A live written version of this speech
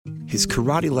his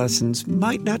karate lessons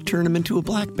might not turn him into a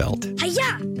black belt.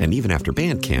 Hi-ya! And even after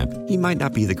band camp, he might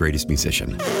not be the greatest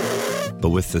musician.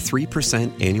 But with the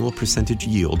 3% annual percentage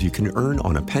yield you can earn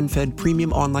on a PenFed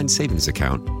premium online savings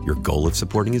account, your goal of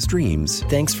supporting his dreams...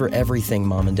 Thanks for everything,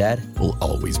 Mom and Dad. ...will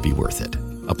always be worth it.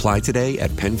 Apply today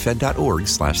at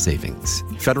PenFed.org/savings.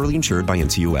 Federally insured by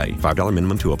NCUA. $5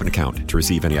 minimum to open account. To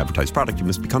receive any advertised product, you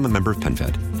must become a member of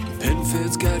PenFed.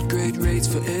 PenFed's got great rates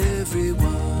for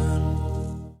everyone.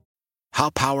 How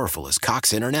powerful is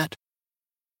Cox Internet?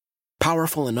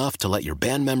 Powerful enough to let your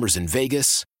band members in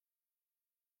Vegas,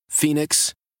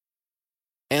 Phoenix,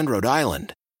 and Rhode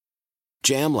Island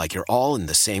jam like you're all in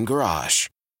the same garage.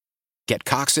 Get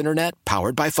Cox Internet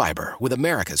powered by fiber with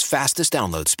America's fastest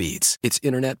download speeds. It's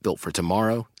internet built for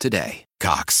tomorrow, today.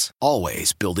 Cox,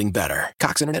 always building better.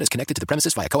 Cox Internet is connected to the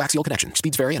premises via coaxial connection.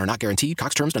 Speeds vary and are not guaranteed.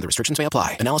 Cox terms and other restrictions may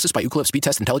apply. Analysis by Ookla Speed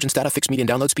Test Intelligence Data. Fixed median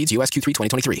download speeds. US Q3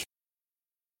 2023.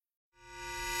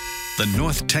 The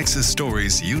North Texas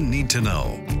stories you need to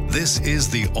know. This is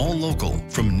the All Local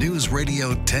from News Radio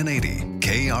 1080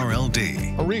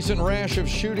 KRLD. A recent rash of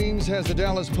shootings has the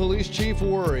Dallas Police Chief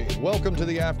worried. Welcome to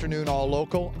the afternoon All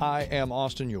Local. I am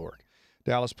Austin York.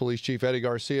 Dallas Police Chief Eddie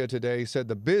Garcia today said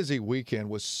the busy weekend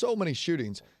with so many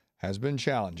shootings has been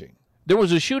challenging. There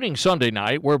was a shooting Sunday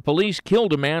night where police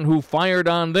killed a man who fired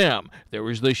on them. There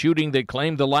was the shooting that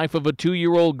claimed the life of a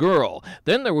 2-year-old girl.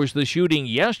 Then there was the shooting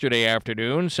yesterday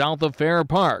afternoon south of Fair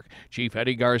Park. Chief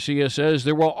Eddie Garcia says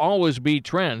there will always be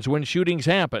trends when shootings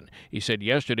happen. He said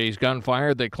yesterday's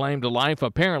gunfire that claimed a life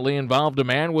apparently involved a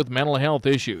man with mental health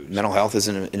issues. Mental health is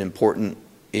an important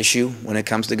issue when it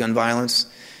comes to gun violence,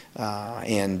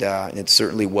 and it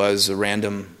certainly was a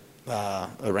random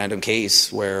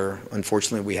case where,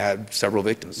 unfortunately, we had several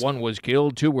victims. One was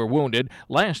killed, 2 were wounded.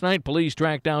 Last night, police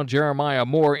tracked down Jeremiah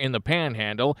Moore in the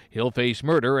Panhandle. He'll face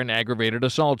murder and aggravated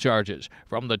assault charges.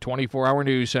 From the 24-hour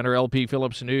news center, LP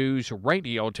Phillips News,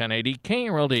 Radio 1080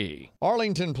 KRLD.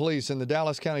 Arlington police and the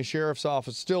Dallas County Sheriff's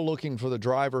Office still looking for the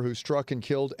driver who struck and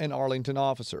killed an Arlington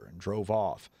officer and drove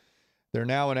off. They're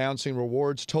now announcing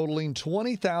rewards totaling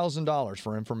 $20,000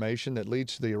 for information that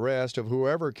leads to the arrest of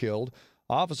whoever killed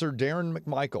Officer Darren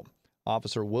McMichael.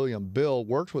 Officer William Bill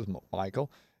worked with McMichael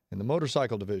in the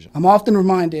motorcycle division. I'm often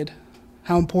reminded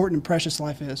how important and precious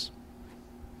life is.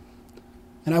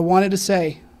 And I wanted to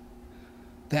say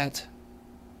that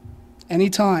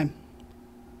anytime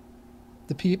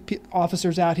the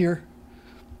officers out here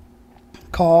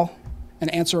call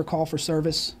and answer a call for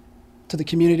service to the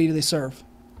community they serve,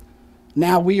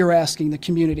 now we are asking the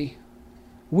community,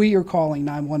 we are calling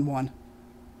 911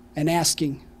 and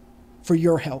asking for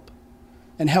your help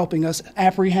and helping us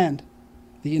apprehend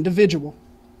the individual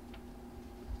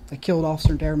that killed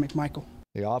Officer Darren McMichael.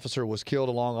 The officer was killed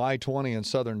along I-20 in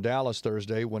southern Dallas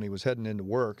Thursday when he was heading into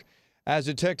work. As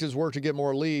detectives work to get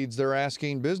more leads, they're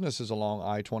asking businesses along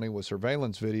I-20 with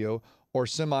surveillance video or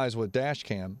semis with dash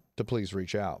cam to please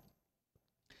reach out.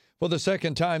 For the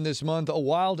second time this month, a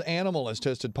wild animal has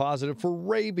tested positive for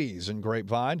rabies in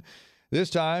Grapevine. This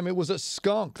time, it was a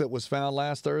skunk that was found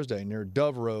last Thursday near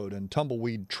Dove Road and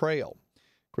Tumbleweed Trail.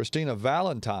 Christina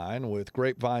Valentine with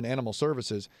Grapevine Animal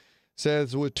Services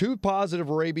says with 2 positive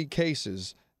rabies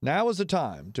cases, now is the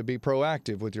time to be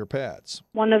proactive with your pets.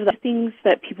 One of the things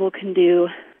that people can do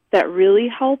that really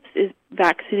helps is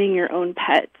vaccinating your own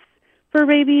pets for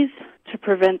rabies to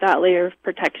prevent that layer of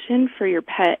protection for your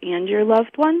pet and your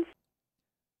loved ones.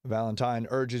 Valentine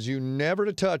urges you never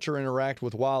to touch or interact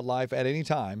with wildlife at any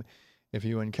time. If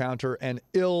you encounter an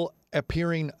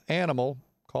ill-appearing animal,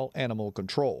 call animal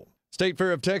control. State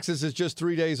Fair of Texas is just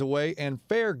 3 days away, and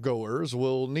fairgoers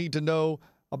will need to know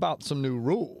about some new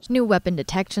rules. New weapon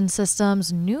detection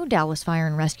systems, new Dallas Fire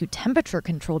and Rescue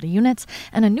temperature-controlled units,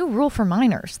 and a new rule for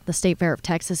minors. The State Fair of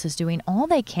Texas is doing all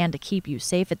they can to keep you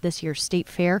safe at this year's State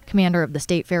Fair. Commander of the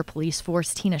State Fair Police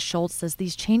Force, Tina Schultz, says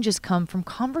these changes come from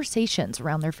conversations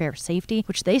around their fair safety,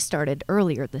 which they started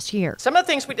earlier this year. Some of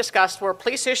the things we discussed were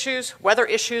police issues, weather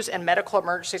issues, and medical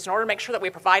emergencies in order to make sure that we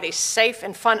provide a safe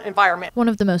and fun environment. One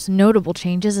of the most notable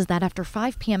changes is that after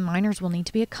 5 p.m., minors will need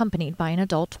to be accompanied by an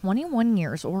adult 21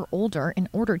 years or older in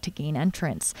order to gain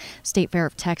entrance. State Fair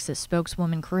of Texas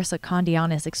spokeswoman Carissa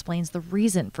Condianis explains the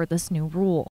reason for this new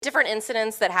rule. Different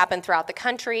incidents that happen throughout the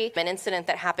country, an incident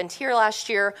that happened here last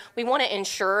year, we want to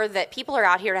ensure that people are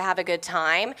out here to have a good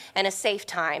time and a safe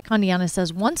time. Condianis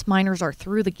says once minors are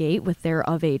through the gate with their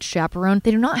of-age chaperone, they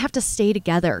do not have to stay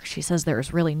together. She says there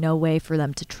is really no way for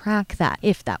them to track that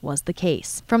if that was the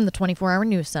case. From the 24-hour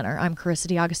News Center, I'm Carissa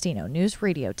D'Agostino, News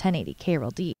Radio 1080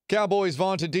 KRLD. Cowboys'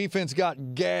 vaunted defense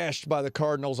got gashed by the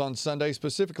Cardinals on Sunday,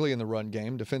 specifically in the run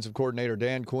game. Defensive coordinator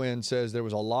Dan Quinn says there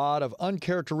was a lot of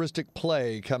uncharacteristic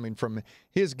play coming from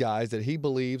his guys that he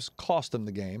believes cost them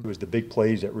the game. It was the big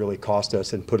plays that really cost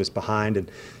us and put us behind. And,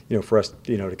 for us,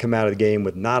 to come out of the game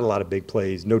with not a lot of big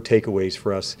plays, no takeaways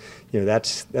for us,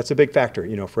 that's a big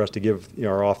factor, for us to give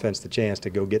our offense the chance to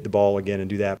go get the ball again and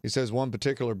do that. He says one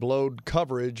particular blowed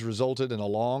coverage resulted in a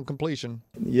long completion.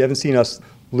 You haven't seen us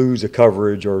lose a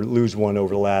coverage or lose one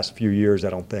over the last few years, I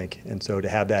don't think. And so to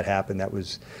have that happen, that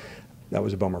was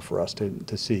a bummer for us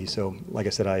to see. So, like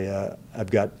I said,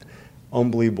 I've got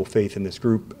unbelievable faith in this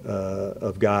group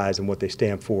of guys and what they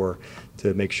stand for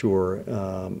to make sure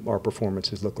our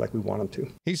performances look like we want them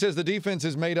to. He says the defense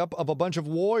is made up of a bunch of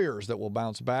warriors that will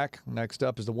bounce back. Next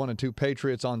up is the 1-2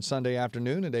 Patriots on Sunday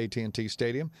afternoon at AT&T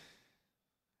Stadium.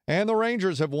 And the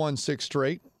Rangers have won 6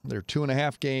 straight. They're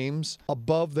 2.5 games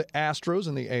above the Astros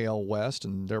in the AL West,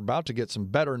 and they're about to get some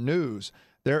better news.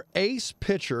 Their ace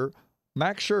pitcher,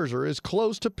 Max Scherzer, is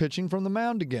close to pitching from the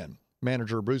mound again.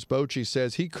 Manager Bruce Bochy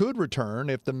says he could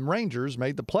return if the Rangers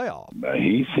made the playoff.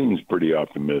 He seems pretty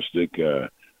optimistic.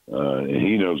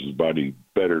 He knows his body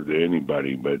better than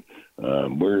anybody, but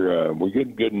we're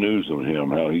getting good news on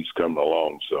him, how he's coming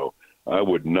along. So I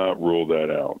would not rule that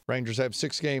out. Rangers have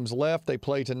 6 games left. They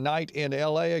play tonight in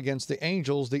L.A. against the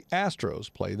Angels. The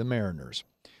Astros play the Mariners.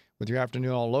 With your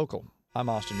Afternoon All Local, I'm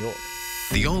Austin York.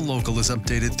 The All Local is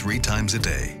updated 3 times a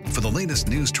day. For the latest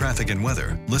news, traffic, and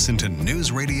weather, listen to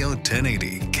News Radio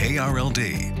 1080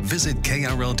 KRLD. Visit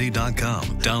KRLD.com,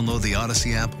 download the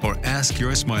Odyssey app, or ask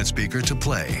your smart speaker to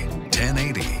play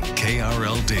 1080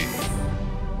 KRLD.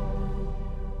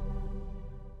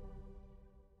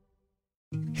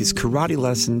 His karate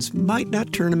lessons might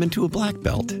not turn him into a black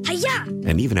belt. Hi-ya!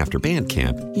 And even after band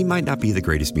camp, he might not be the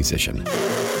greatest musician.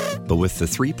 But with the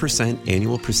 3%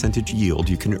 annual percentage yield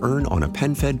you can earn on a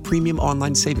PenFed premium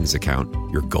online savings account,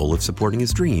 your goal of supporting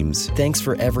his dreams... Thanks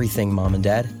for everything, Mom and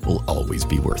Dad. ...will always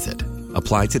be worth it.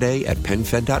 Apply today at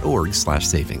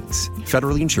PenFed.org/savings.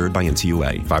 Federally insured by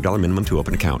NCUA. $5 minimum to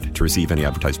open account. To receive any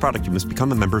advertised product, you must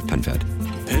become a member of PenFed.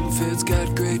 PenFed's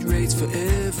got great rates for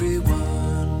everyone.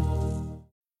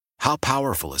 How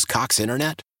powerful is Cox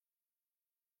Internet?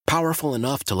 Powerful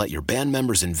enough to let your band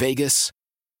members in Vegas,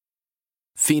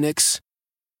 Phoenix,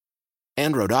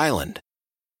 and Rhode Island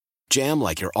jam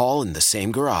like you're all in the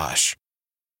same garage.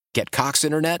 Get Cox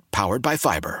Internet powered by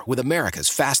fiber with America's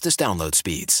fastest download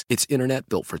speeds. It's internet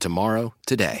built for tomorrow,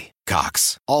 today.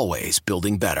 Cox, always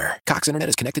building better. Cox Internet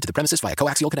is connected to the premises via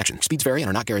coaxial connection. Speeds vary and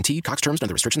are not guaranteed. Cox terms and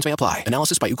other restrictions may apply.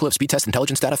 Analysis by Ookla of Speed Test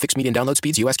Intelligence Data. Fixed median download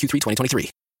speeds. US Q3 2023.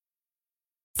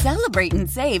 Celebrate and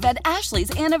save at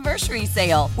Ashley's Anniversary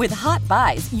Sale. With Hot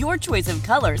Buys, your choice of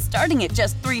colors starting at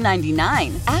just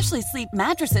 $3.99. Ashley Sleep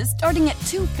mattresses starting at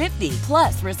 $2.50.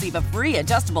 Plus, receive a free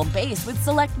adjustable base with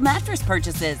select mattress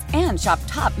purchases. And shop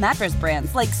top mattress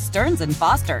brands like Stearns &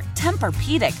 Foster,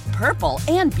 Tempur-Pedic, Purple,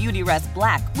 and Beautyrest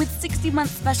Black with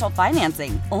 60-month special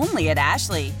financing. Only at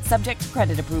Ashley. Subject to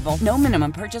credit approval. No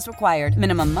minimum purchase required.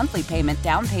 Minimum monthly payment,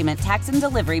 down payment, tax, and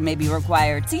delivery may be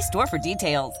required. See store for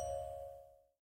details.